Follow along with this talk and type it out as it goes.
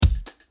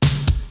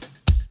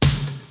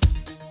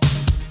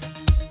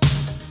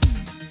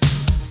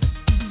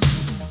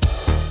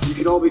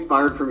all be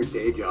fired from your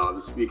day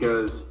jobs,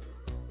 because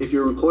if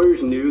your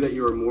employers knew that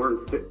you were more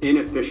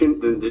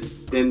inefficient than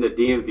the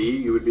DMV,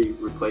 you would be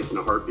replaced in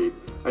a heartbeat.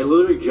 I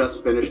literally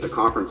just finished a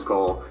conference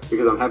call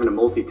because I'm having to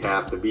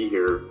multitask to be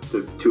here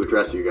to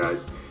address you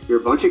guys.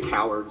 You're a bunch of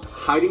cowards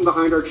hiding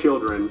behind our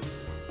children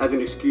as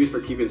an excuse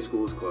for keeping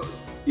schools closed.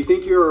 You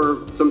think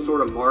you're some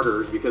sort of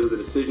martyrs because of the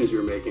decisions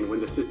you're making, when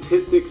the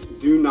statistics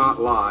do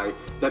not lie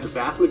that the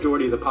vast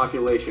majority of the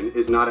population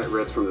is not at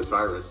risk from this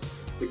virus.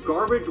 The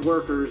garbage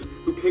workers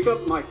who pick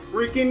up my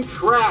freaking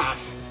trash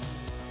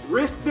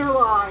risk their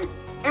lives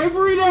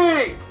every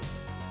day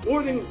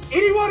more than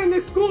anyone in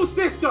this school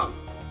system.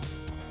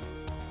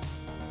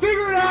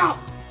 Figure it out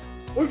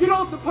or get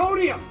off the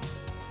podium,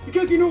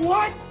 because you know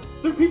what?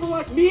 There are people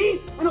like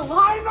me and a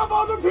line of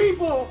other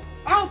people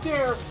out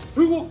there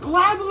who will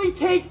gladly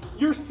take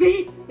your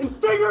seat and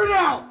figure it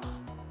out.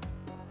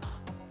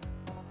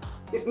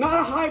 It's not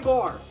a high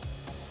bar.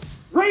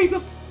 Raise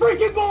the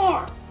freaking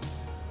bar.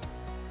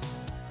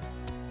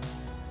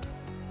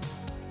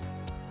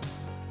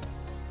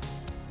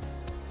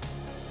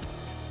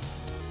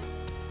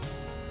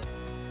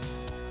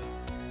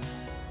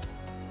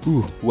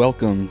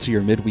 Welcome to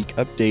your midweek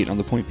update on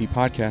the Point P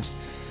podcast.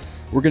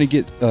 We're going to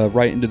get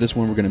right into this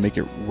one. We're going to make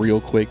it real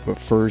quick, but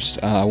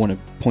first I want to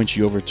point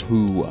you over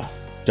to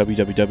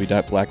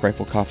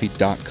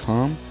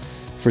www.blackriflecoffee.com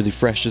for the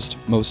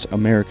freshest, most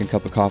American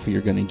cup of coffee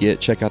you're going to get.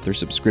 Check out their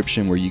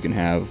subscription where you can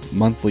have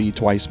monthly,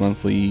 twice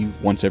monthly,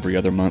 once every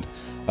other month.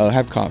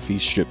 Have coffee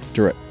shipped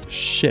directly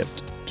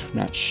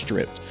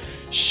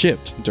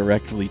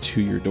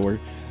to your door.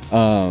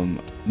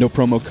 No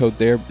promo code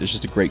there. It's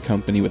just a great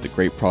company with a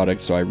great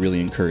product, so I really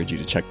encourage you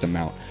to check them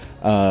out.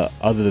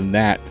 Other than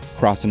that,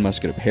 Cross and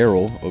Musket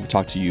Apparel, we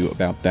talked to you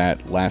about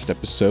that last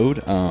episode.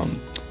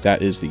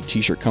 That is the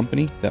t-shirt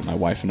company that my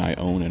wife and I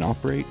own and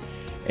operate.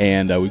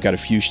 And we've got a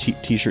few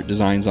t-shirt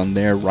designs on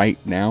there right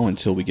now.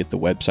 Until we get the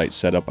website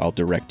set up, I'll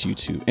direct you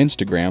to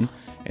Instagram,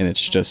 and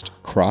it's just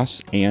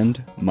Cross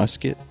and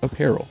Musket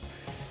Apparel.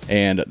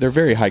 And they're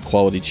very high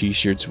quality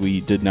t-shirts.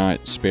 We did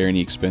not spare any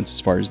expense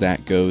as far as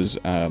that goes.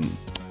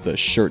 The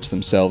shirts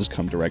themselves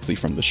come directly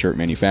from the shirt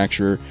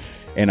manufacturer,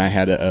 and I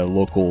had a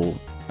local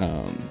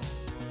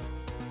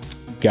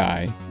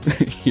guy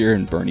here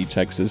in Boerne,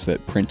 Texas,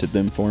 that printed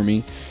them for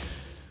me.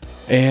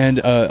 And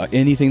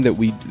anything that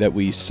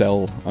we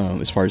sell,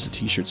 as far as the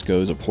t-shirts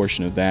goes, a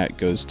portion of that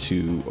goes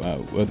to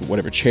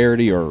whatever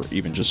charity or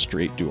even just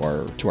straight to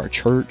our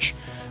church.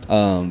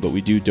 But we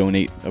do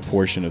donate a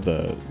portion of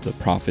the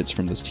profits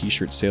from those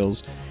t-shirt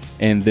sales.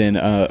 And then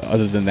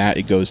other than that,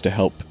 it goes to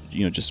help,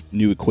 just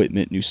new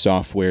equipment, new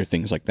software,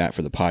 things like that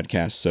for the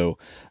podcast. So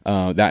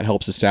that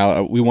helps us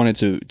out. We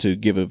wanted to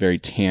give a very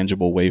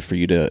tangible way for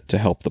you to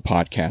help the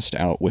podcast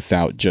out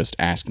without just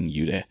asking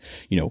you to,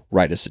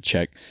 write us a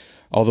check,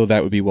 although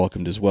that would be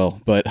welcomed as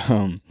well. But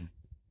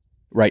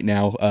right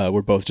now,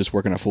 we're both just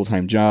working on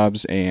full-time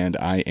jobs, and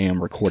I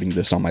am recording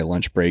this on my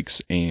lunch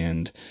breaks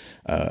and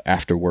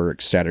after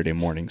work, Saturday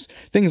mornings,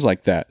 things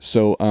like that.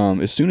 So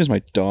as soon as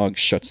my dog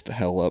shuts the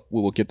hell up,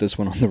 we will get this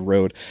one on the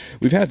road.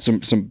 We've had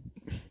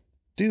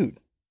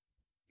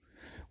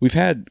we've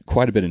had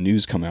quite a bit of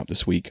news come out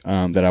this week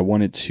that I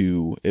wanted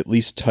to at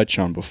least touch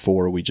on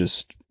before we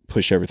just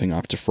push everything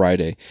off to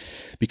Friday,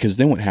 because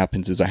then what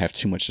happens is I have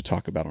too much to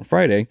talk about on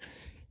Friday,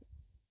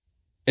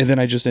 and then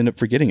I just end up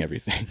forgetting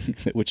everything,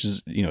 which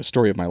is, a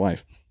story of my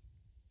life.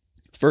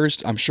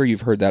 First, I'm sure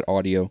you've heard that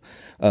audio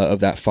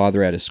of that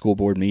father at a school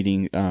board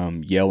meeting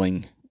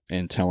yelling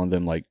and telling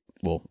them, I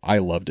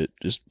loved it.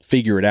 Just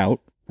figure it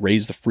out.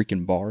 Raise the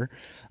freaking bar.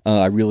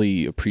 I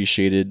really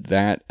appreciated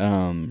that.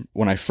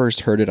 When I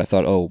first heard it, I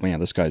thought, oh man,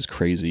 this guy's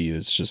crazy.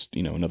 It's just,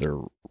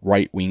 another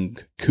right-wing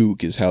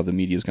kook is how the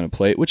media is going to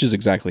play it, which is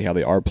exactly how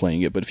they are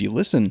playing it. But if you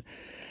listen,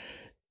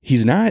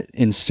 he's not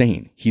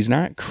insane. He's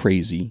not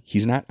crazy.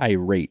 He's not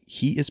irate.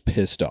 He is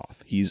pissed off.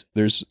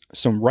 There's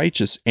some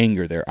righteous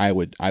anger there, I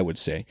would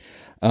say.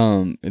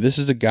 This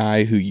is a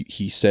guy who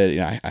he said,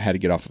 I had to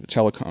get off of a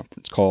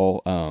teleconference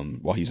call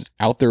while he's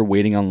out there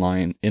waiting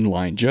in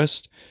line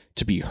just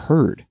to be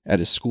heard at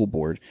his school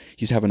board.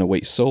 He's having to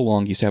wait so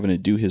long. He's having to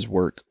do his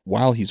work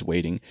while he's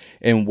waiting.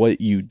 And what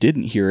you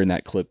didn't hear in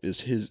that clip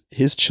is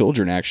his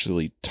children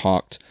actually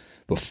talked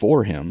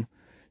before him,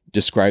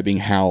 describing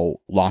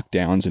how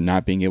lockdowns and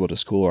not being able to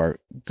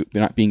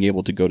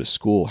go to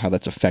school, how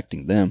that's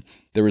affecting them.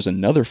 There was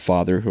another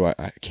father who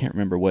I can't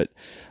remember what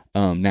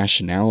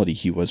nationality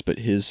he was, but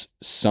his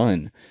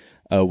son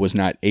was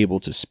not able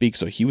to speak,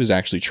 so he was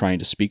actually trying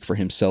to speak for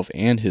himself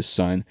and his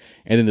son.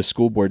 And then the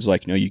school board's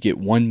like, no, you get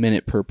 1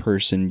 minute per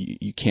person.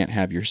 You can't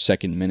have your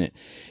second minute.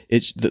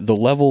 It's the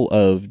level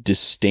of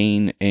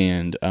disdain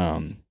and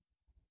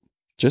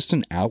just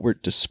an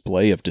outward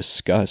display of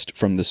disgust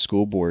from the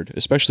school board,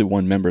 especially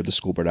one member of the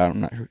school board.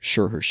 I'm not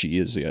sure who she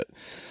is yet.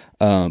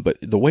 But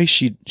the way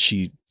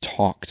she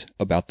talked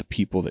about the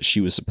people that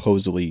she was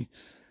supposed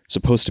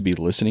to be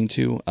listening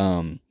to,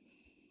 it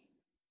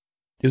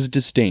was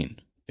disdain.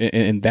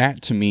 And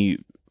that to me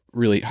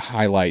really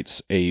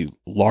highlights a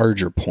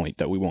larger point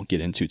that we won't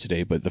get into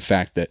today, but the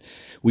fact that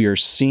we are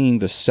seeing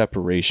the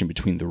separation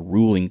between the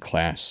ruling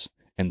class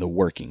and the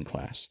working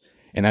class.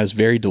 And that is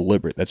very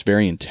deliberate. That's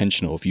very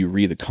intentional. If you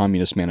read the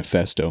Communist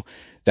Manifesto,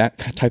 that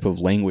type of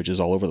language is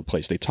all over the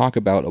place. They talk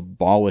about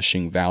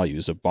abolishing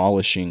values,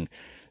 abolishing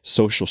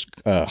social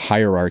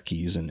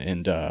hierarchies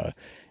and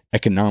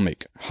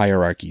economic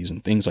hierarchies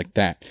and things like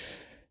that.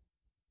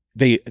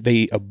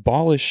 They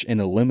abolish and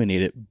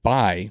eliminate it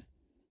by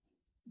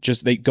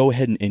just, they go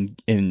ahead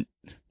and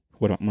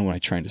what am I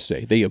trying to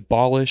say? They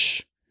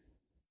abolish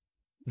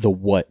the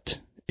what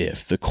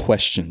if, the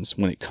questions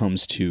when it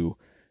comes to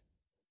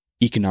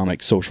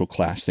economic, social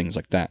class, things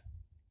like that.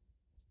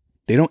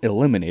 They don't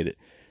eliminate it.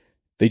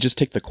 They just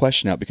take the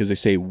question out because they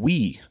say,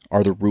 we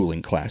are the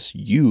ruling class.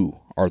 You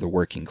are the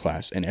working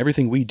class. And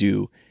everything we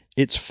do,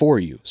 it's for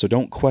you. So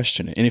don't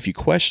question it. And if you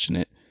question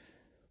it,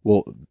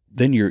 well,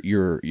 then you're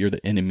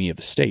the enemy of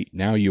the state.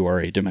 Now you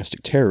are a domestic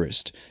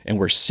terrorist. And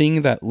we're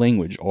seeing that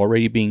language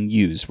already being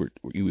used.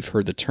 We've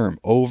heard the term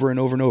over and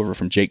over and over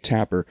from Jake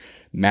Tapper,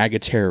 MAGA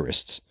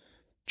terrorists,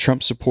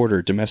 Trump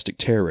supporter, domestic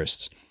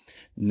terrorists.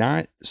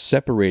 Not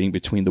separating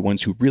between the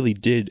ones who really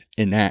did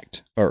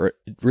enact or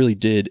really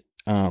did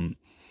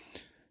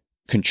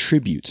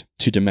contribute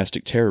to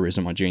domestic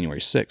terrorism on January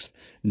 6th.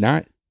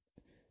 Not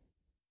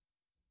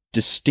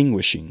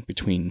distinguishing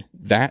between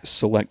that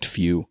select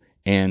few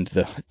and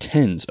the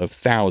tens of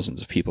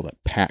thousands of people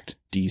that packed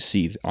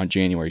DC on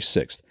January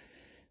 6th.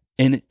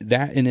 And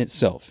that in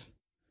itself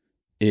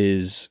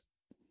is,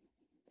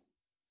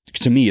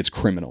 to me, it's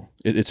criminal.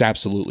 It's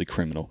absolutely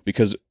criminal,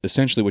 because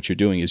essentially what you're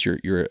doing is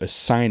you're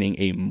assigning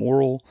a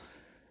moral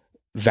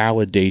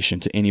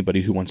validation to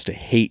anybody who wants to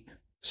hate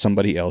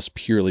somebody else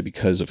purely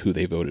because of who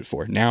they voted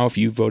for. Now, if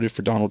you voted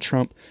for Donald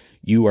Trump,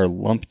 you are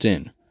lumped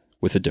in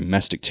with the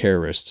domestic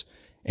terrorists,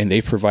 and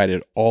they've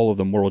provided all of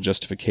the moral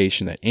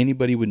justification that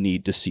anybody would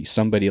need to see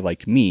somebody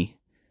like me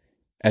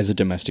as a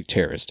domestic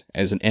terrorist,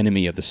 as an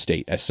enemy of the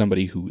state, as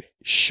somebody who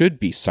should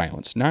be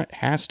silenced, not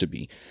has to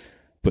be,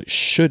 but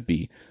should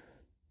be,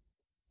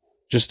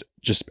 just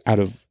out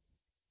of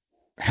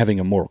having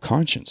a moral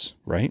conscience,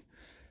 right?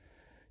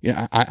 You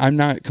know, I'm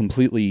not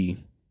completely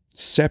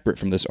separate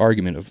from this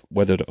argument of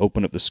whether to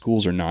open up the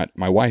schools or not.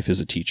 My wife is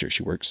a teacher.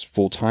 She works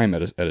full time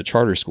at a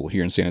charter school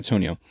here in San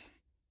Antonio,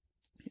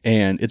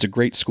 and it's a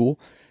great school.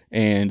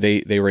 And they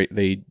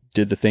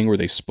did the thing where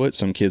they split.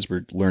 Some kids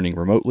were learning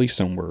remotely,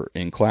 some were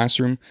in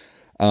classroom.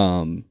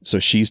 So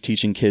she's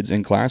teaching kids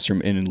in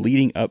classroom, and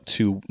leading up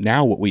to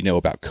now what we know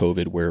about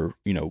COVID, where,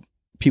 you know,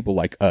 people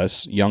like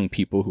us, young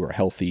people who are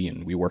healthy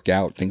and we work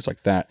out, things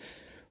like that,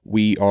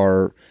 we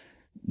are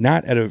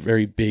not at a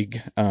very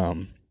big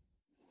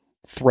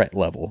threat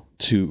level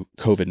to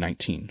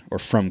COVID-19 or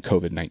from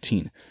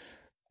COVID-19,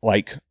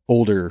 like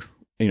older,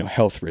 you know,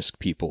 health risk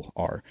people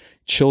are.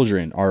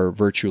 Children are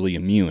virtually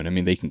immune. I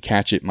mean, they can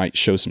catch it, might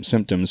show some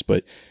symptoms,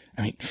 but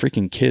I mean,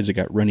 freaking kids that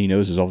got runny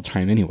noses all the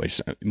time anyway.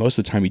 So most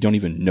of the time, you don't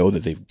even know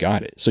that they've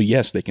got it. So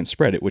yes, they can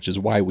spread it, which is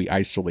why we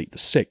isolate the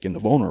sick and the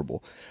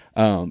vulnerable.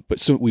 But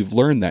so we've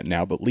learned that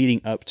now. But leading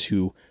up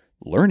to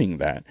learning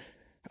that,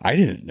 I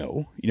didn't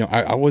know. You know,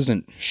 I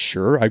wasn't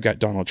sure. I've got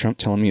Donald Trump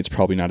telling me it's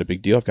probably not a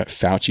big deal. I've got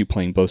Fauci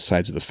playing both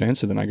sides of the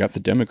fence, and then I got the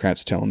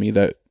Democrats telling me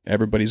that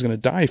everybody's going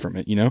to die from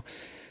it. You know,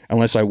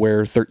 unless I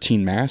wear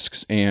 13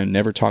 masks and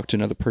never talk to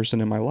another person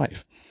in my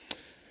life.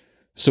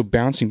 So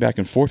bouncing back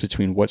and forth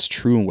between what's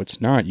true and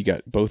what's not, you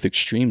got both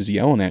extremes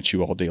yelling at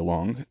you all day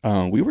long.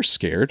 We were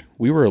scared.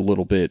 We were a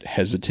little bit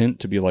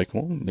hesitant to be like,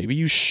 well, maybe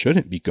you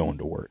shouldn't be going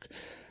to work.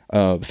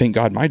 Thank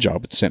God my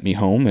job sent me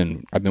home,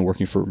 and I've been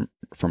working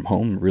from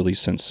home really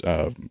since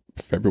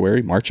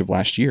March of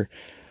last year.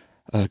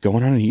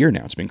 Going on a year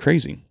now. It's been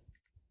crazy.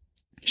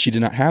 She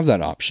did not have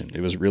that option.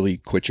 It was really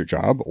quit your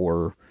job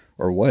or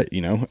what,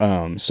 you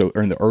know? So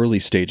in the early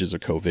stages of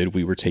COVID,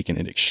 we were taking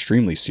it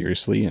extremely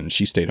seriously, and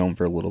she stayed home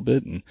for a little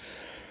bit.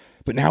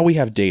 But now we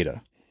have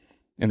data,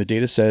 and the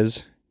data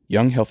says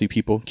young, healthy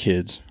people,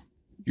 kids,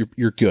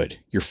 you're good.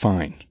 You're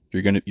fine.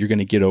 You're going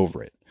to get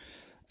over it.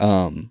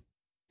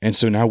 And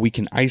so now we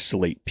can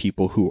isolate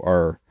people who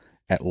are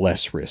at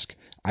less risk,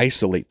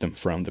 isolate them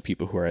from the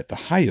people who are at the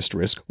highest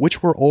risk,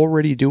 which we're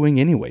already doing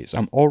anyways.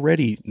 I'm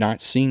already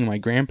not seeing my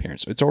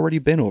grandparents. It's already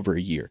been over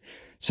a year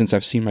since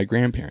I've seen my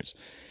grandparents.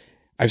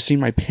 I've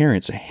seen my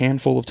parents a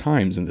handful of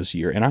times in this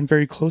year, and I'm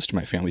very close to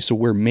my family. So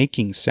we're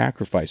making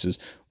sacrifices.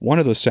 One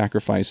of those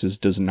sacrifices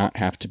does not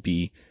have to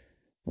be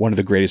one of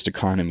the greatest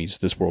economies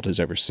this world has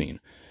ever seen.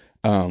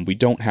 We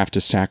don't have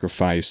to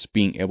sacrifice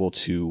being able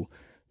to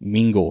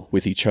mingle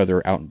with each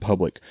other out in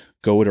public,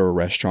 go to a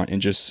restaurant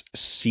and just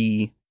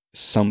see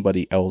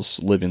somebody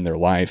else living their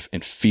life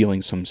and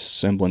feeling some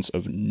semblance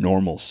of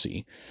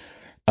normalcy.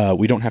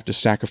 We don't have to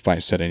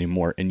sacrifice that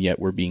anymore. And yet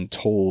we're being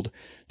told,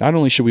 not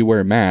only should we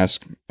wear a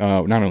mask,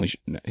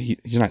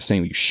 he's not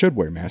saying you should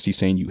wear a mask. He's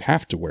saying you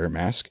have to wear a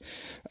mask.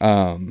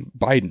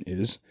 Biden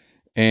is,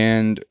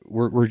 and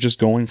we're just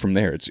going from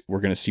there. We're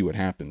going to see what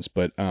happens.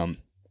 But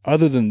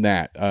other than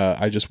that,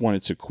 I just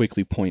wanted to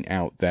quickly point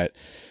out that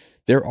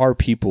there are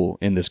people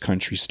in this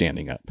country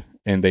standing up.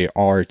 and they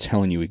are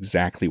telling you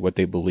exactly what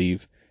they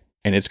believe.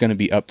 And it's going to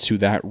be up to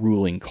that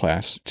ruling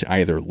class to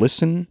either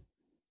listen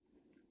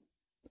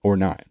or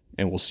not.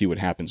 And we'll see what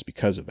happens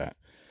because of that.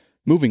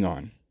 Moving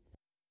on.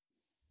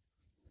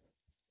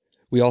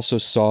 We also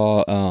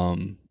saw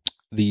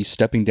the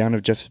stepping down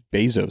of Jeff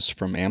Bezos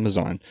from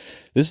Amazon.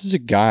 This is a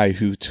guy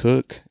who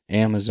took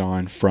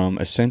Amazon from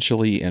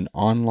essentially an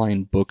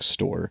online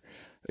bookstore,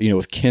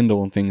 with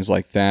Kindle and things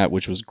like that,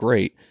 which was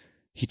great.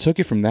 He took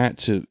it from that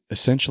to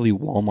essentially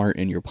Walmart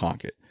in your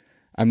pocket.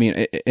 I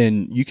mean,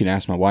 and you can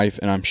ask my wife,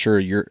 and I'm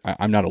sure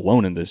I'm not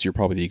alone in this. You're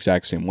probably the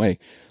exact same way.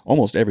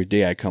 Almost every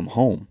day I come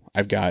home,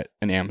 I've got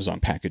an Amazon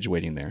package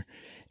waiting there.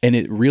 And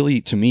it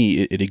really, to me,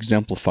 it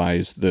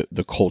exemplifies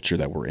the culture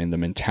that we're in, the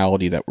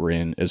mentality that we're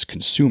in as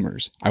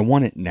consumers. I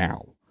want it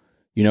now.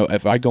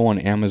 If I go on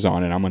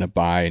Amazon and I'm going to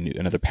buy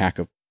another pack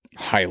of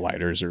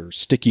highlighters or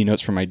sticky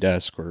notes for my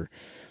desk or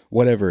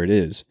whatever it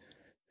is,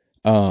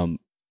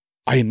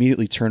 I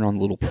immediately turn on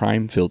the little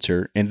Prime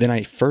filter, and then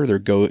I further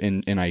go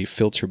and I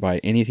filter by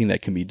anything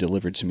that can be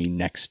delivered to me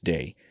next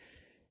day.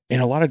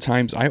 And a lot of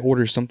times I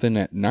order something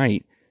at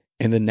night,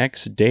 and the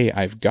next day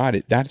I've got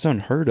it. That's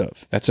unheard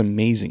of. That's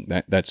amazing.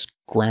 That's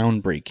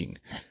groundbreaking.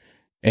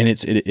 And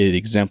it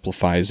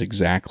exemplifies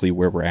exactly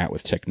where we're at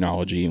with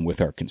technology and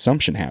with our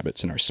consumption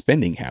habits and our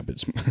spending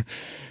habits.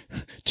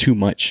 Too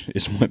much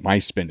is what my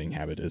spending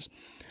habit is.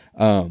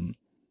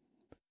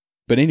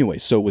 But anyway,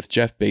 so with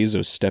Jeff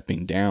Bezos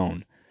stepping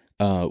down,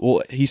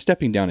 he's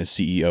stepping down as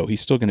CEO.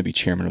 He's still going to be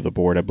chairman of the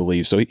board, I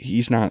believe. So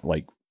he's not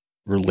like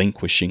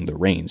relinquishing the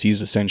reins.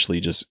 He's essentially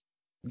just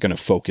going to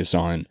focus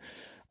on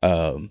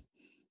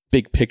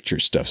big picture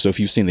stuff. So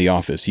if you've seen The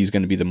Office, he's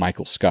going to be the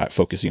Michael Scott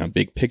focusing on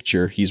big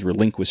picture. He's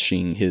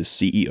relinquishing his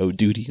CEO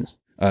duties,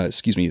 the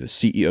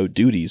CEO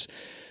duties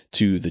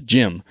to the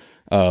Jim,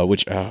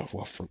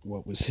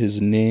 what was his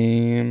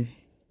name?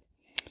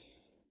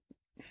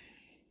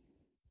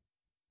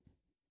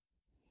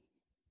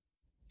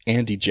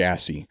 Andy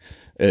Jassy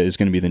is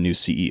going to be the new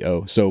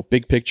CEO. So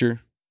big picture,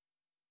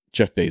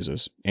 Jeff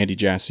Bezos, Andy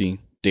Jassy,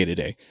 day to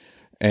day.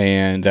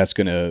 And that's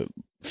going to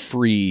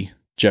free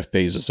Jeff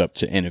Bezos up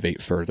to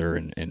innovate further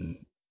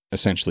and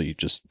essentially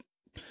just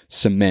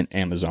cement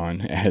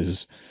Amazon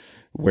as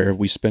where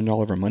we spend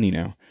all of our money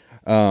now.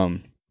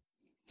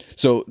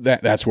 So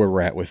that's where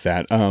we're at with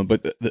that.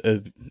 But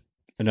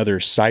another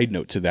side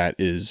note to that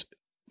is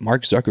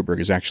Mark Zuckerberg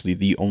is actually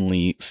the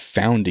only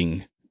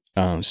founding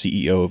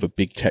CEO of a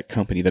big tech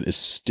company that is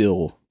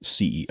still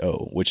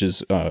CEO, which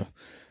is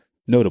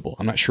notable.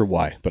 I'm not sure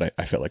why, but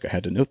I felt like I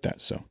had to note that,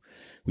 so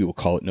we will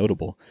call it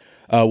notable.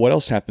 What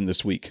else happened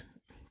this week?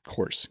 Of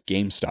course,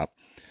 GameStop.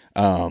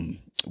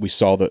 We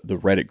saw the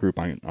Reddit group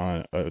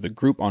the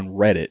group on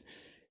Reddit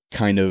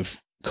kind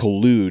of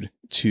collude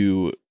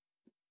to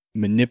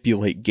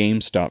manipulate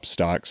GameStop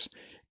stocks,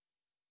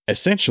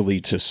 essentially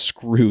to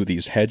screw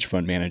these hedge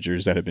fund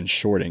managers that have been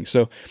shorting.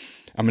 So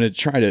I'm going to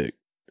try to.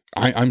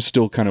 I'm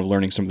still kind of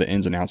learning some of the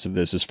ins and outs of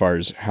this as far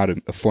as how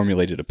to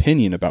formulate an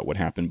opinion about what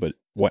happened, but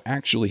what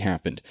actually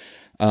happened.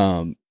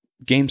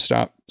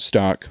 GameStop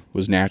stock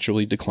was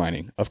naturally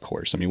declining, of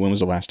course. I mean, when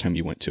was the last time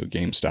you went to a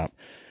GameStop?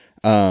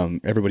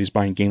 Everybody's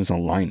buying games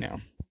online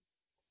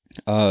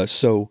now.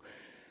 So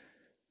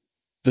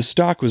the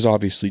stock was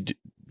obviously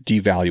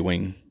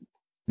devaluing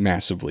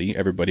massively.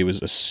 Everybody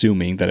was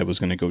assuming that it was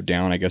going to go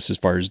down, I guess, as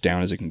far as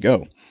down as it can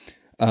go.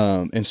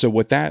 And so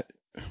what that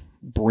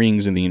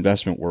brings in the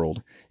investment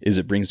world is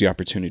it brings the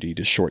opportunity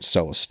to short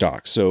sell a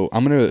stock. So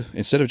I'm going to,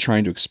 instead of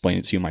trying to explain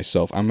it to you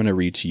myself, I'm going to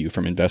read to you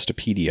from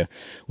Investopedia,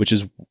 which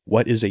is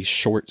what is a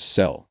short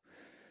sell.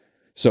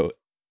 So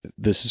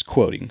this is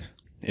quoting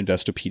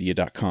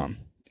Investopedia.com.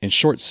 In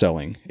short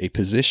selling, a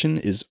position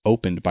is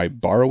opened by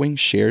borrowing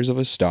shares of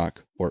a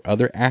stock or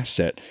other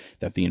asset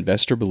that the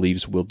investor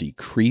believes will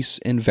decrease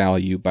in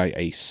value by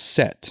a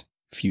set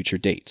future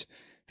date,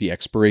 the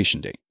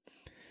expiration date.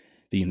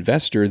 The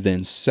investor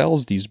then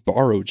sells these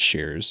borrowed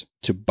shares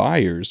to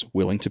buyers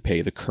willing to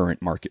pay the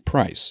current market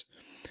price.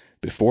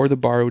 Before the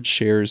borrowed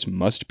shares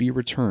must be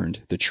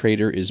returned, the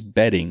trader is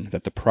betting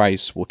that the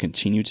price will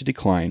continue to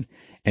decline,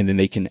 and then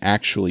they can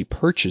actually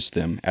purchase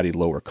them at a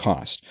lower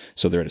cost.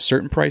 So they're at a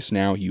certain price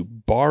now. You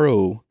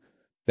borrow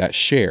that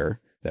share,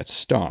 that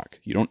stock.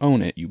 You don't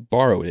own it. You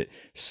borrow it,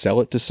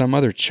 sell it to some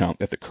other chump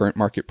at the current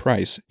market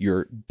price.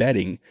 You're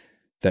betting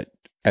that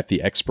at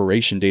the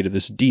expiration date of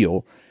this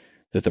deal,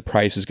 that the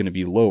price is going to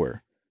be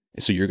lower.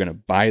 So you're going to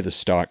buy the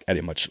stock at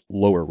a much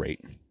lower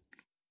rate.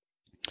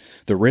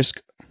 The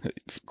risk,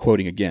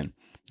 quoting again,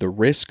 the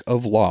risk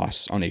of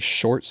loss on a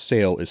short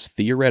sale is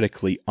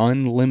theoretically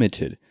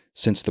unlimited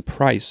since the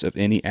price of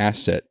any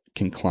asset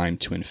can climb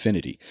to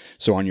infinity.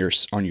 So on your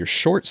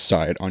short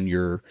side, on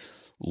your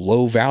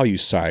low value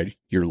side,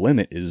 your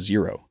limit is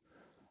zero.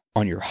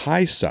 On your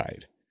high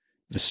side,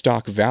 the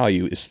stock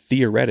value is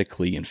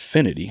theoretically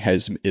infinity,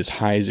 as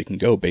high as it can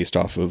go based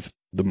off of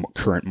the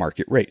current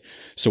market rate.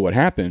 So what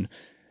happened,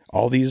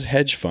 all these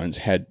hedge funds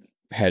had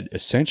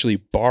essentially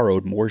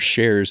borrowed more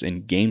shares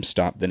in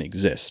GameStop than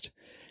exist.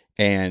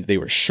 and they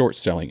were short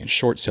selling,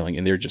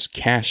 and they're just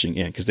cashing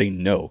in because they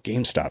know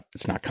GameStop,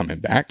 it's not coming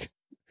back.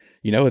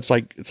 It's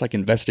like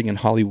investing in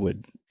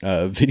Hollywood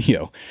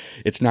video.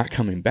 It's not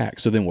coming back.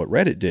 So then what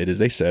Reddit did is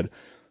they said,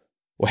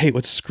 well, hey,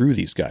 let's screw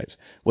these guys.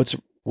 Let's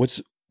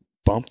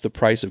bump the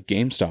price of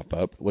GameStop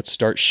up. Let's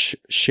start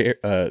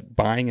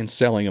buying and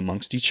selling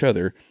amongst each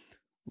other,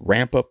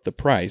 ramp up the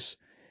price.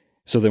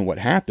 So then what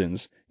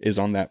happens is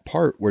on that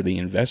part where the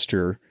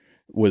investor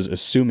was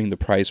assuming the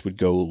price would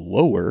go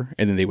lower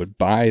and then they would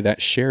buy that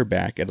share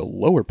back at a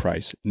lower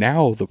price.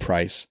 Now the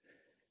price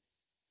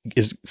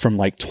is from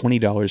like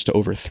 $20 to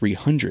over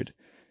 $300,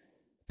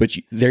 but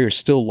they're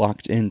still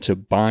locked into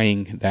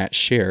buying that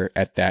share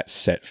at that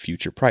set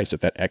future price,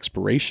 at that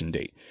expiration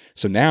date.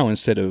 So now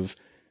instead of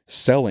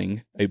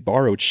selling a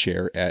borrowed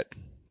share at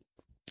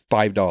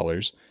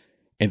 $5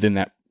 and then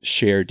that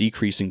share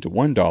decreasing to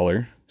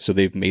 $1, so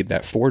they've made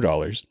that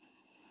 $4,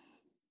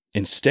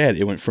 instead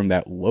it went from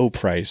that low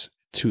price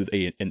to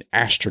an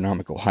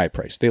astronomical high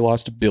price. They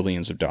lost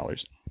billions of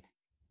dollars.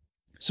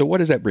 So what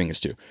does that bring us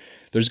to?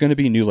 There's going to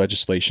be new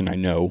legislation. I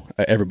know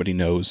everybody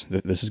knows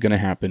that this is going to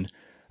happen.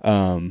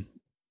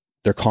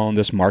 They're calling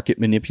this market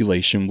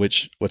manipulation,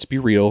 which, let's be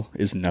real,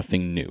 is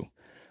nothing new.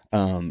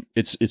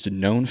 It's a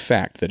known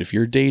fact that if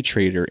you're a day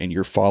trader and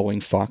you're following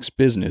Fox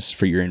Business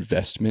for your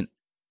investment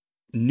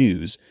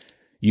news,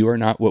 you are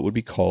not what would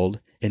be called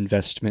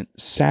investment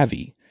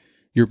savvy.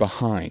 You're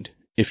behind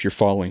if you're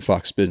following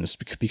Fox Business,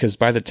 because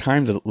by the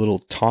time the little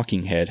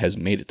talking head has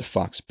made it to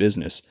Fox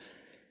Business,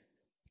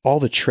 all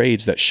the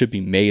trades that should be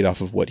made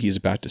off of what he's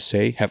about to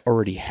say have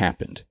already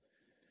happened.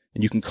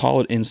 And you can call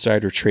it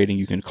insider trading,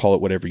 you can call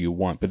it whatever you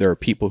want, but there are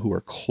people who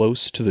are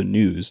close to the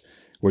news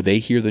where they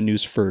hear the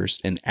news first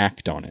and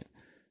act on it.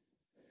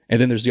 And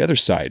then there's the other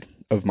side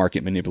of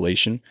market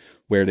manipulation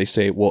where they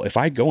say, well, if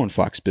I go on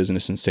Fox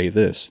Business and say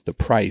this, the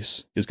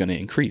price is going to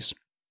increase.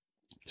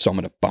 So I'm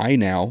going to buy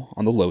now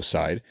on the low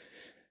side,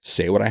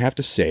 say what I have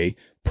to say,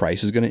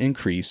 price is going to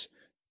increase,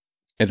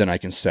 and then I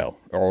can sell.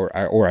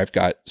 Or I've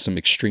got some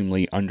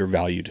extremely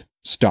undervalued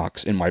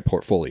stocks in my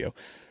portfolio.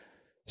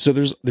 So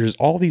there's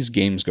all these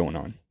games going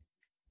on.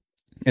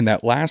 And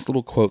that last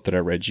little quote that I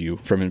read you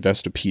from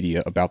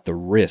Investopedia about the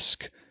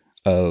risk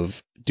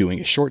of doing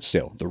a short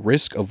sale, the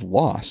risk of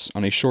loss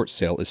on a short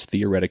sale is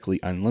theoretically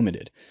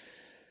unlimited.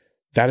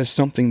 That is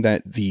something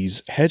that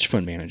these hedge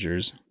fund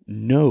managers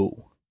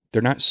know.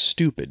 They're not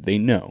stupid. They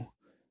know.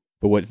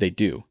 But what did they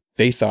do?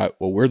 They thought,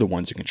 well, we're the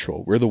ones in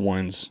control. We're the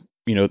ones,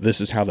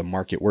 this is how the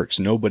market works.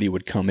 Nobody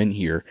would come in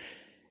here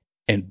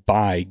and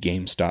buy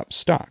GameStop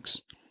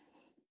stocks,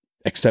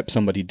 except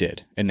somebody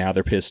did. And now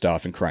they're pissed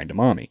off and crying to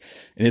mommy.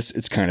 And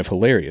it's kind of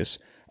hilarious.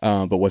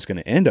 But what's going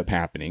to end up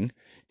happening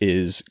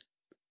is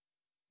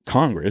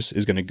Congress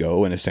is going to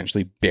go and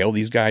essentially bail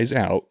these guys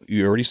out.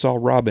 You already saw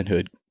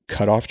Robinhood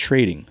cut off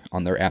trading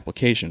on their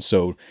application.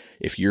 So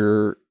if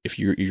you're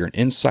an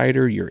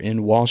insider, you're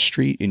in Wall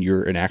Street and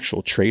you're an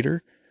actual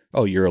trader,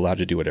 you're allowed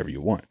to do whatever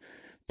you want.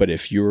 But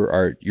if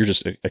you're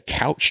just a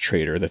couch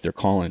trader that they're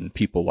calling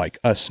people like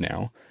us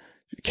now,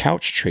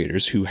 couch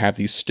traders who have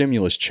these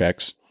stimulus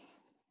checks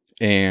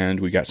and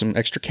we got some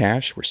extra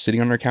cash, we're sitting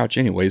on our couch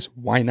anyways,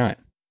 why not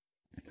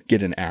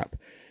get an app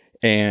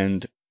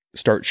and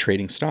start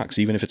trading stocks,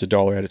 even if it's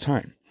 $1 at a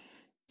time?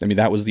 I mean,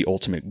 that was the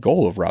ultimate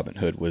goal of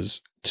Robinhood,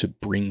 was to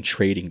bring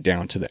trading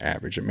down to the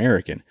average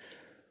American.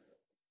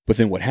 But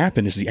then what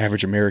happened is the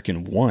average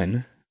American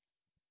won,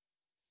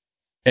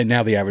 and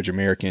now the average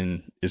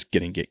American is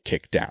going to get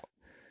kicked out.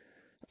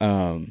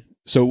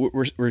 So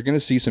we're going to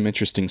see some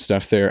interesting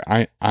stuff there.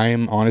 I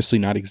am honestly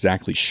not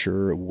exactly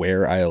sure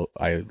where I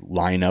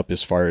line up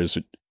as far as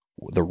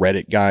the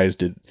Reddit guys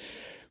did.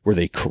 Were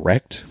they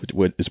correct?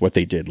 Is what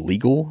they did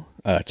legal?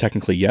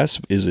 Technically, yes.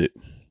 Is it?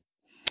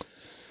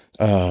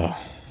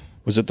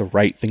 Was it the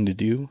right thing to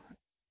do?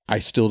 I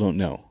still don't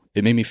know.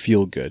 It made me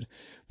feel good.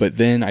 But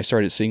then I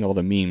started seeing all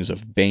the memes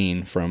of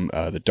Bane from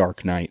The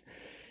Dark Knight,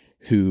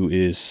 who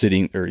is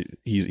sitting, or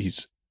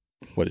he's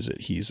what is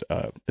it? He's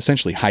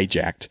essentially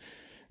hijacked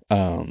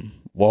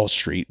Wall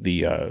Street.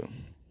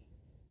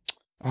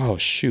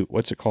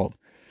 What's it called?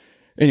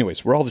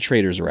 Anyways, where all the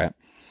traders are at.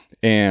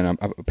 And I'm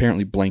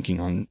apparently blanking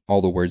on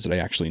all the words that I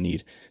actually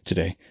need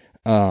today.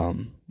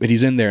 But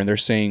he's in there and they're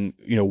saying,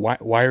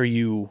 why are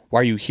you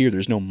here?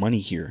 There's no money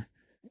here.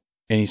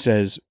 And he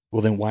says,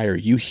 well, then why are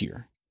you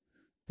here?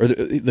 Or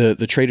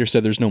the trader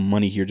said there's no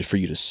money here for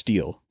you to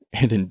steal.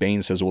 And then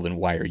Bane says, well, then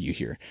why are you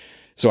here?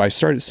 So I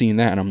started seeing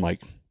that and I'm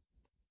like,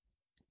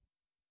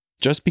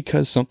 just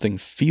because something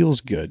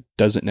feels good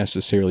doesn't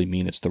necessarily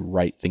mean it's the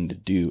right thing to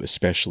do,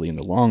 especially in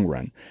the long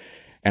run.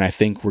 And I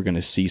think we're going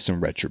to see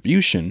some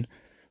retribution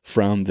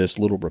from this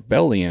little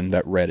rebellion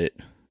that Reddit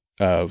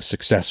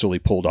successfully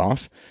pulled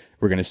off.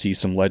 We're going to see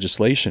some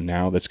legislation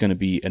now that's going to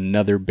be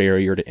another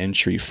barrier to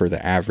entry for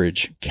the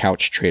average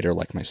couch trader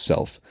like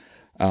myself.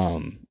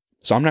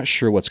 So I'm not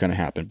sure what's going to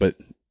happen, but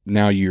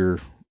now you're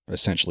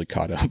essentially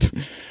caught up.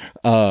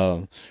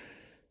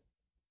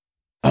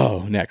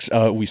 next?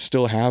 We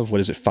still have,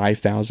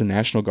 5,000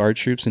 National Guard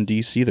troops in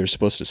D.C. They're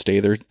supposed to stay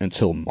there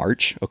until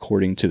March,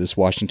 according to this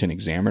Washington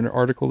Examiner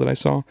article that I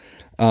saw.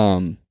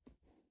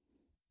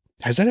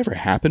 Has that ever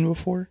happened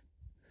before?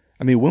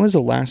 I mean, when was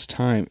the last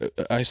time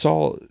I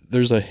saw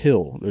there's a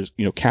hill, there's,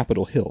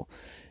 Capitol Hill,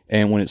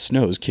 and when it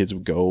snows, kids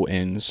would go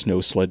and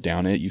snow sled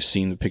down it. You've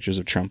seen the pictures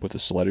of Trump with the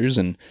sledders,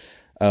 and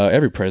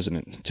every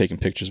president taking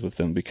pictures with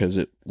them because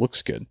it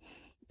looks good.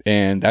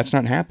 And that's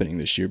not happening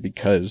this year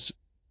because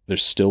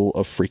there's still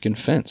a freaking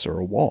fence or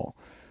a wall.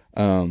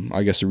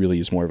 I guess it really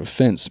is more of a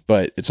fence,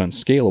 but it's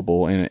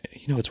unscalable. And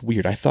it's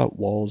weird. I thought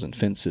walls and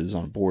fences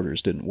on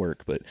borders didn't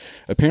work, but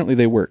apparently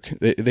they work.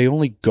 They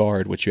only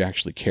guard what you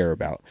actually care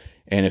about.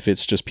 And if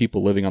it's just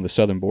people living on the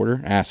southern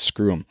border,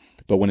 screw them.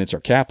 But when it's our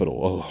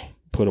capital,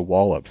 put a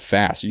wall up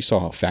fast. You saw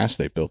how fast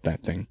they built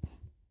that thing.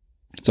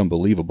 It's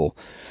unbelievable.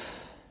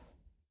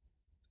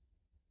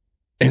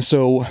 And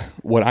so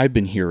what I've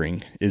been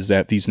hearing is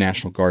that these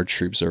National Guard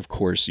troops are, of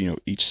course,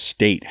 each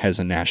state has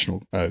a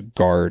National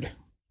Guard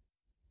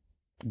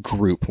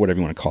group, whatever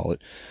you want to call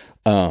it.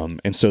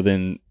 And so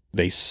then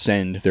they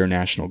send their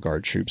National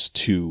Guard troops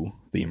to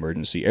the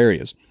emergency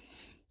areas.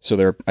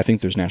 So I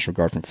think there's National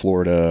Guard from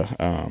Florida.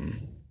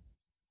 I'm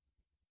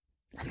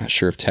not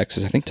sure if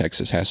Texas, I think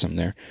Texas has some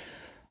there.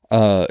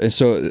 And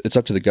so it's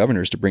up to the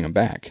governors to bring them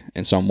back.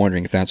 And so I'm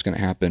wondering if that's going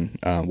to happen.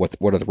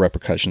 What are the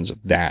repercussions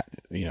of that?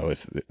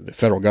 If the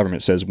federal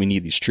government says we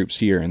need these troops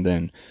here, and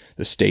then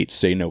the states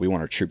say, no, we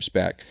want our troops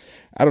back.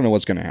 I don't know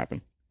what's going to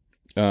happen.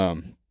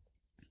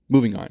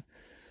 Moving on.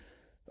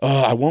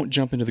 I won't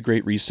jump into the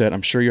Great Reset.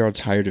 I'm sure you're all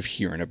tired of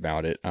hearing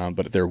about it.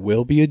 But there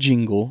will be a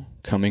jingle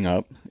coming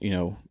up.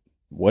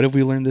 What have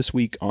we learned this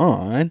week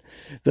on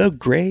the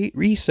Great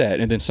Reset?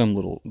 And then some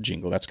little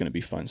jingle. That's going to be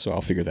fun. So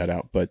I'll figure that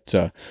out. But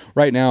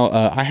right now,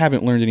 I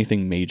haven't learned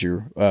anything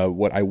major.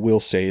 What I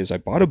will say is I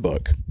bought a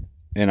book,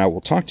 and I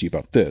will talk to you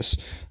about this.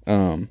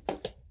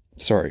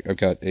 Sorry, I've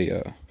got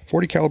a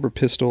 40 caliber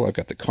pistol. I've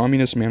got the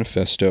Communist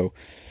Manifesto.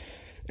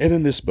 And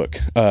then this book,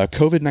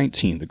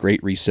 COVID-19, The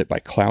Great Reset by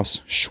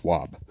Klaus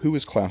Schwab. Who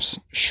is Klaus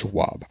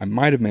Schwab? I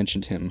might have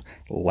mentioned him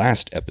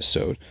last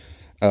episode.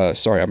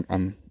 Sorry,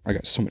 I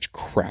got so much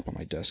crap on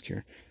my desk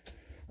here.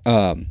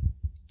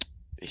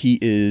 He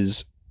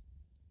is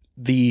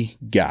the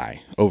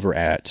guy over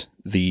at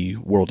the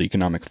World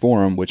Economic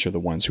Forum, which are the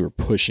ones who are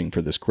pushing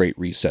for this Great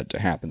Reset to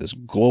happen, this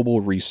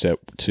global reset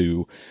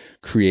to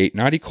create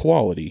not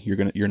equality.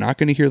 You're not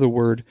going to hear the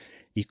word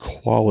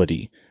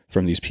equality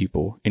from these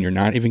people, and you're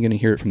not even going to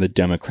hear it from the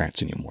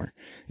Democrats anymore,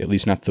 at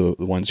least not the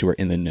ones who are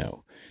in the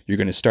know. You're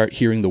going to start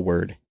hearing the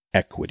word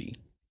equity.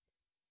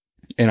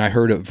 And I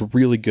heard a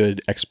really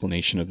good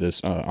explanation of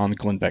this on the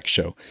Glenn Beck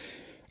show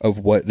of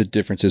what the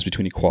difference is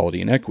between equality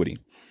and equity.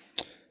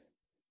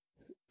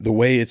 The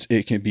way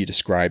it can be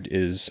described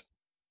is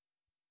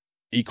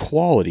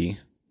equality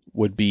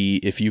would be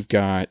if you've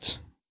got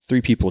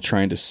three people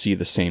trying to see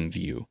the same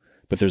view,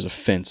 but there's a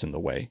fence in the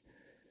way.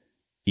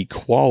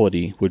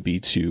 Equality would be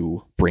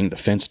to bring the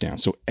fence down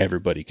so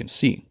everybody can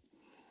see.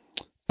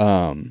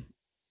 I'm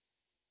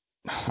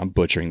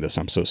butchering this.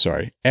 I'm so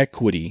sorry.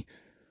 Equity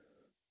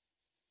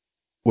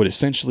would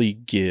essentially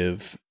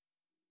give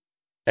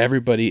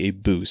everybody a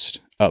boost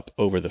up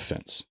over the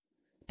fence.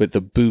 But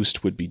the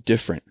boost would be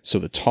different. So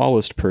the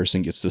tallest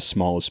person gets the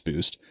smallest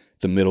boost,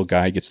 the middle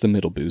guy gets the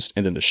middle boost,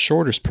 and then the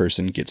shortest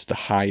person gets the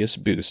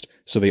highest boost.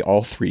 So they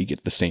all three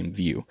get the same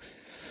view.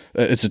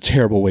 It's a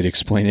terrible way to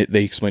explain it.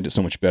 They explained it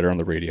so much better on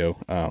the radio.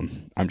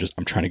 I'm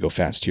trying to go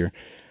fast here.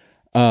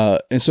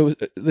 And so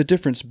the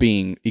difference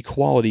being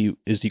equality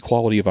is the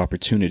equality of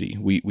opportunity.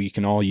 We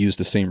can all use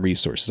the same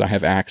resources. I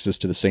have access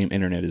to the same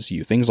internet as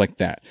you, things like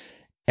that.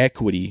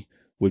 Equity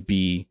would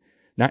be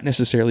not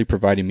necessarily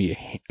providing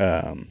me,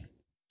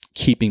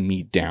 keeping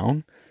me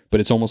down,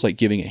 but it's almost like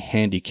giving a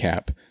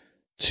handicap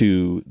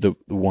to the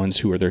ones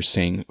who are there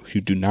saying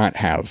who do not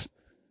have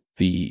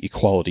the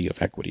equality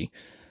of equity.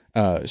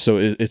 So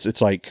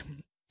it's like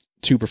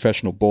two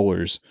professional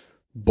bowlers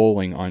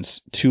bowling on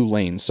two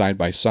lanes side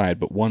by side,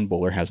 but one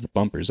bowler has the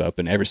bumpers up,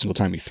 and every single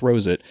time he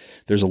throws it,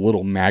 there's a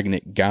little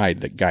magnet guide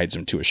that guides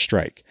him to a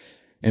strike.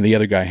 And the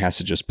other guy has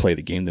to just play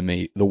the game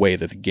the way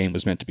that the game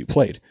was meant to be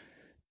played.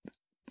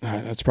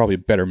 That's probably a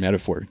better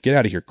metaphor. Get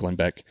out of here, Glenn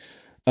Beck.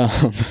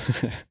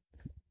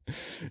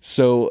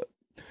 So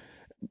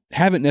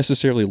haven't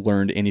necessarily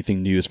learned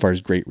anything new as far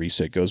as Great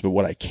Reset goes, but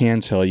what I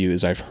can tell you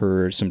is I've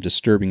heard some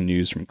disturbing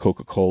news from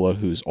Coca-Cola,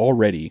 who's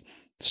already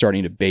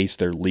starting to base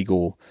their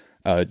legal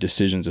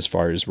decisions as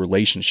far as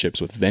relationships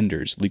with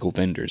vendors, legal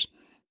vendors,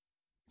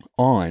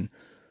 on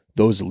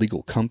those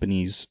legal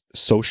companies'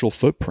 social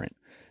footprint,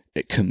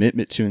 a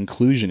commitment to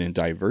inclusion and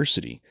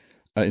diversity.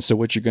 And so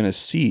what you're going to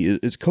see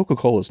is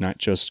Coca-Cola is not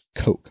just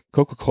Coke.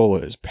 Coca-Cola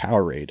is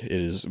Powerade. It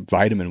is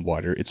Vitamin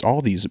Water. It's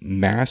all these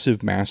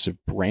massive, massive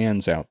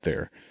brands out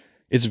there.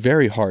 It's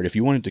very hard. If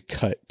you wanted to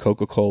cut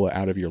Coca-Cola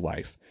out of your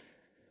life,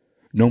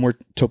 no more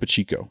Topo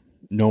Chico.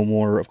 No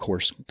more, of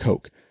course,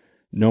 Coke.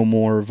 No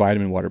more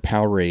Vitamin Water,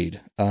 Powerade,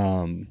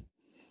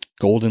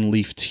 Golden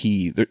Leaf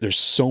Tea. There's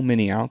so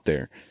many out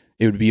there.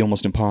 it would be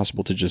almost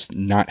impossible to just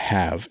not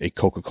have a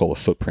Coca-Cola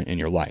footprint in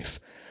your life.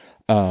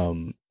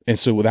 And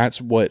so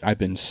that's what I've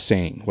been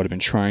saying. What I've been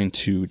trying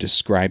to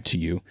describe to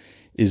you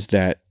is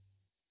that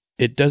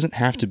it doesn't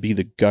have to be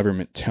the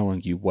government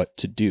telling you what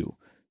to do.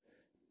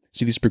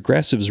 See, these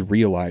progressives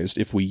realized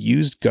if we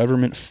used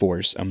government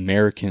force,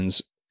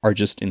 Americans are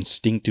just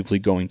instinctively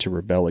going to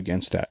rebel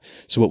against that.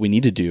 So what we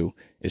need to do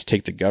is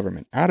take the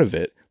government out of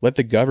it, let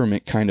the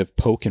government kind of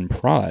poke and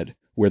prod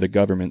where the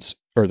governments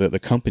or the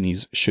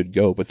companies should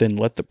go, but then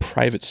let the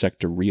private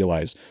sector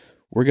realize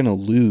we're going to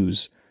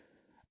lose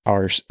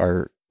our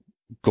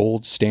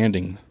gold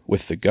standing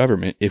with the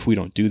government if we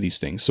don't do these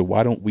things. So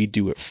why don't we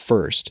do it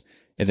first?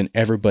 And then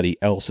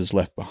everybody else is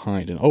left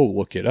behind. And oh,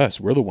 look at us.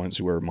 We're the ones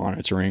who are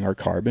monitoring our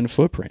carbon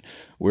footprint.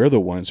 We're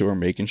the ones who are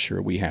making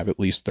sure we have at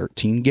least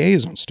 13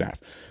 gays on staff.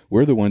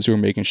 We're the ones who are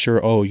making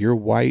sure, oh, you're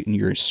white and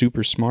you're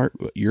super smart,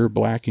 but you're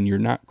black and you're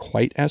not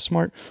quite as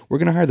smart. We're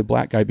going to hire the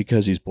black guy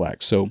because he's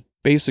black. So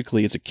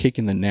basically, it's a kick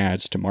in the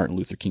nads to Martin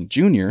Luther King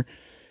Jr.,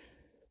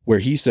 where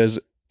he says,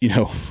 you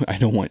know, I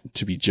don't want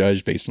to be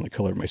judged based on the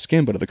color of my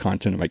skin, but of the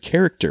content of my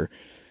character.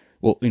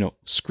 Well, you know,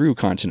 screw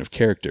content of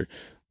character.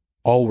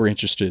 All we're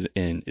interested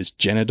in is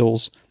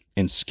genitals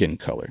and skin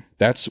color.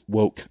 That's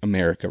woke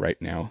America right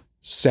now.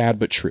 Sad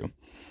but true.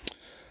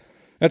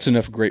 That's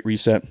enough Great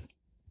Reset.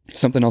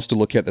 Something else to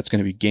look at that's going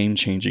to be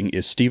game-changing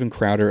is Steven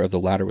Crowder of the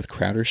Louder with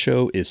Crowder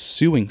show is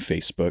suing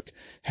Facebook.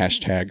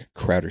 Hashtag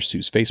Crowder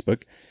sues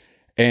Facebook.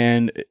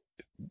 And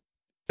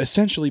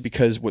essentially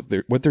because what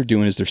they're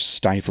doing is they're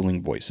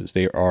stifling voices.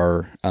 They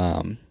are,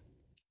 how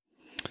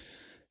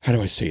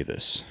do I say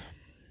this?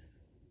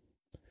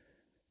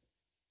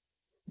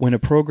 When a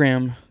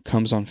program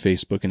comes on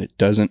Facebook and it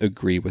doesn't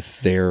agree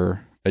with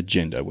their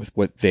agenda, with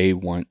what they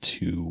want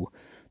to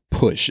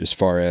push as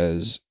far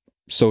as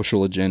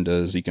social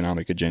agendas,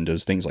 economic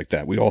agendas, things like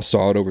that. We all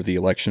saw it over the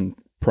election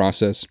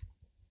process.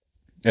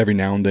 Every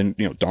now and then,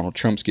 you know, Donald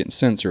Trump's getting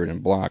censored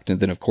and blocked.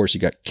 And then, of course, he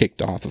got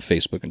kicked off of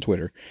Facebook and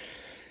Twitter.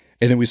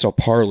 And then we saw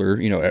Parler.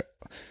 You know,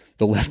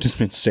 the left has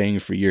been saying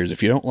for years,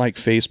 if you don't like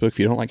Facebook, if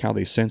you don't like how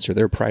they censor,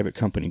 they're a private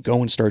company,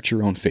 go and start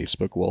your own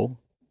Facebook. Well,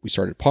 we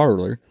started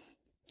Parler.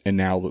 And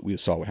now that we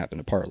saw what happened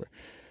to Parler,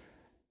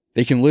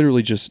 they can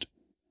literally just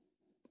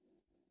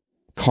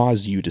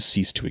cause you to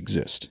cease to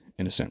exist,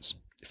 in a sense.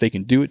 If they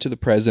can do it to the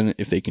president,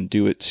 if they can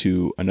do it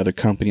to another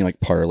company like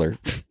Parler,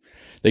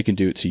 they can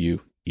do it to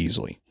you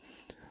easily.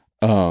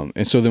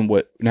 And so then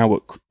what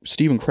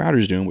Steven Crowder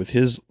is doing with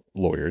his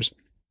lawyers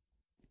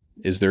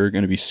is they're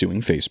going to be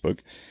suing Facebook,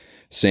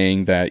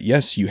 saying that,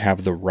 yes, you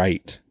have the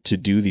right to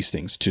do these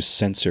things, to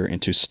censor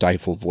and to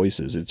stifle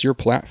voices. It's your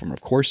platform. Of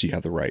course you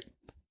have the right.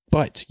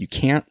 But you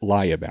can't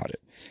lie about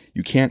it.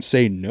 You can't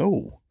say,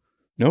 no,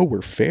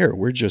 we're fair.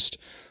 We're just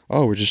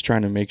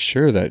trying to make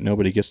sure that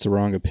nobody gets the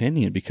wrong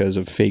opinion because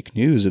of fake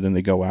news. And then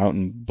they go out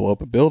and blow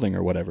up a building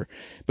or whatever.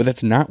 But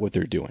that's not what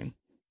they're doing.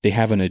 They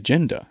have an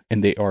agenda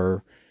and they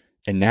are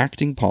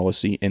enacting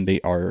policy and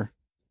they are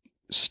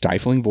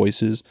stifling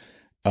voices.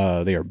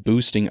 They are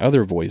boosting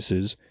other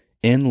voices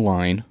in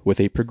line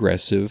with a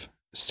progressive,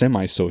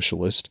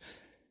 semi-socialist,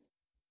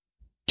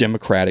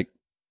 democratic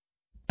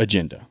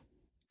agenda.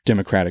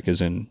 Democratic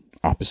is in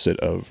opposite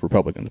of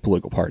Republican, the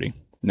political party,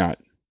 not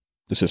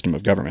the system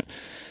of government.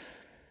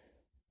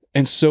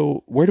 And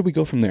so where do we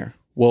go from there?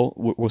 Well,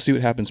 we'll see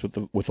what happens with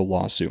the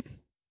lawsuit.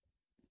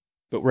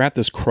 But we're at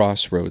this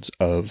crossroads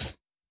of,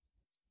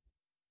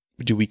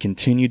 do we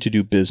continue to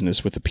do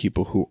business with the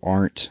people who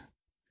aren't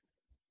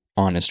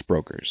honest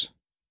brokers?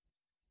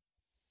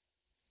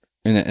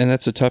 And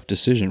that's a tough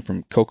decision,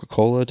 from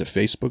Coca-Cola to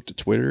Facebook to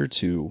Twitter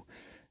to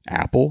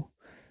Apple.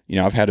 You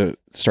know, I've had to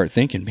start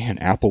thinking, man,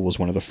 Apple was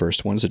one of the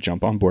first ones to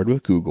jump on board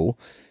with Google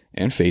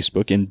and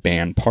Facebook and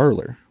ban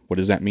Parler. What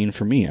does that mean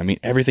for me? I mean,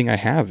 everything I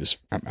have is,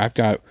 I've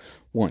got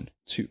 1,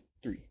 2,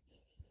 3,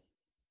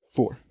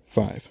 4,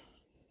 5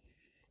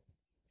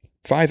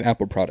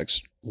 Apple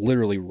products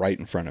literally right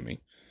in front of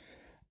me.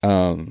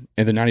 And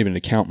then not even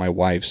to count my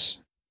wife's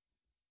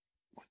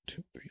 1,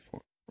 2, 3,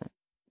 4,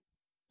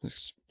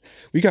 5.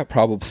 We got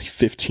probably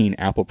 15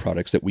 Apple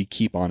products that we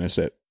keep on us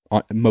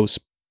on most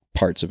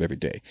parts of every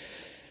day.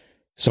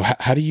 So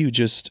how do you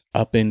just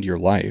upend your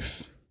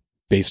life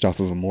based off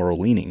of a moral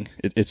leaning?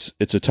 It's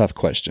a tough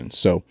question.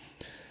 So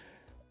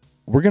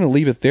we're going to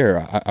leave it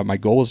there. My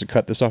goal is to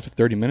cut this off at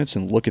 30 minutes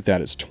and look at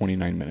that as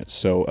 29 minutes.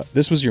 So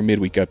this was your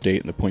midweek update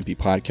in the Point B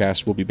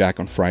podcast. We'll be back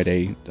on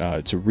Friday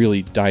to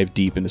really dive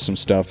deep into some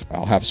stuff.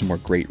 I'll have some more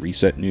Great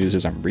Reset news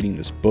as I'm reading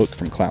this book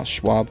from Klaus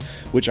Schwab,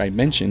 which I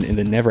mentioned and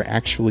then never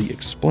actually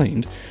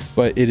explained,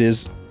 but it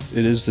is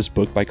this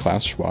book by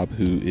Klaus Schwab,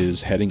 who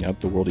is heading up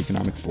the World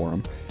Economic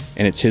Forum.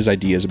 And it's his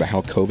ideas about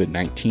how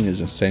COVID-19 is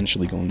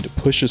essentially going to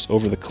push us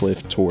over the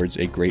cliff towards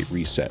a great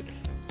reset.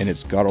 And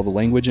it's got all the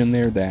language in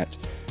there that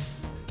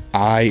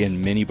I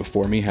and many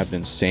before me have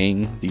been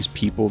saying. These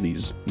people,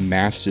 these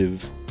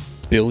massive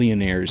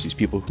billionaires, these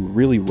people who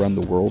really run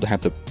the world,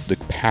 have the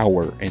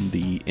power and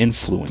the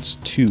influence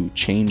to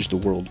change the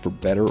world for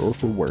better or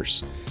for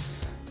worse.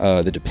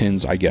 That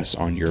depends, I guess,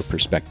 on your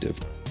perspective.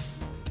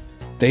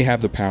 They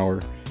have the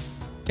power,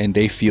 and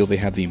they feel they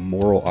have the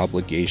moral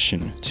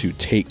obligation to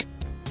take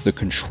the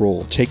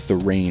control, take the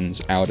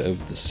reins out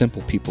of the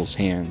simple people's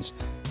hands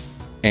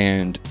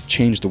and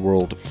change the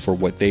world for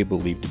what they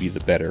believe to be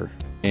the better.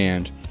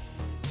 And,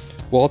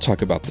 well, I'll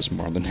talk about this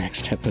more on the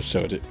next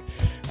episode. It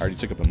already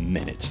took up a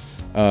minute.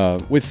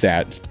 With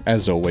that,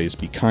 as always,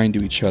 be kind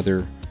to each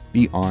other,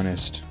 be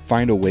honest,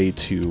 find a way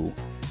to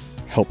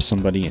help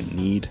somebody in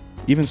need,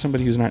 even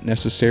somebody who's not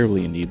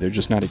necessarily in need. They're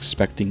just not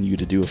expecting you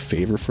to do a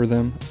favor for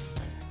them.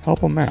 Help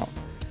them out,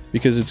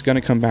 because it's going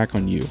to come back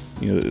on you.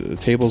 You know, the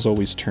tables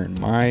always turn.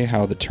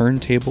 How the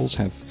turntables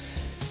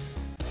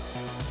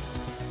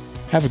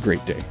have a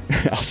great day.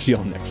 I'll see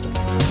y'all next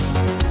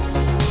time.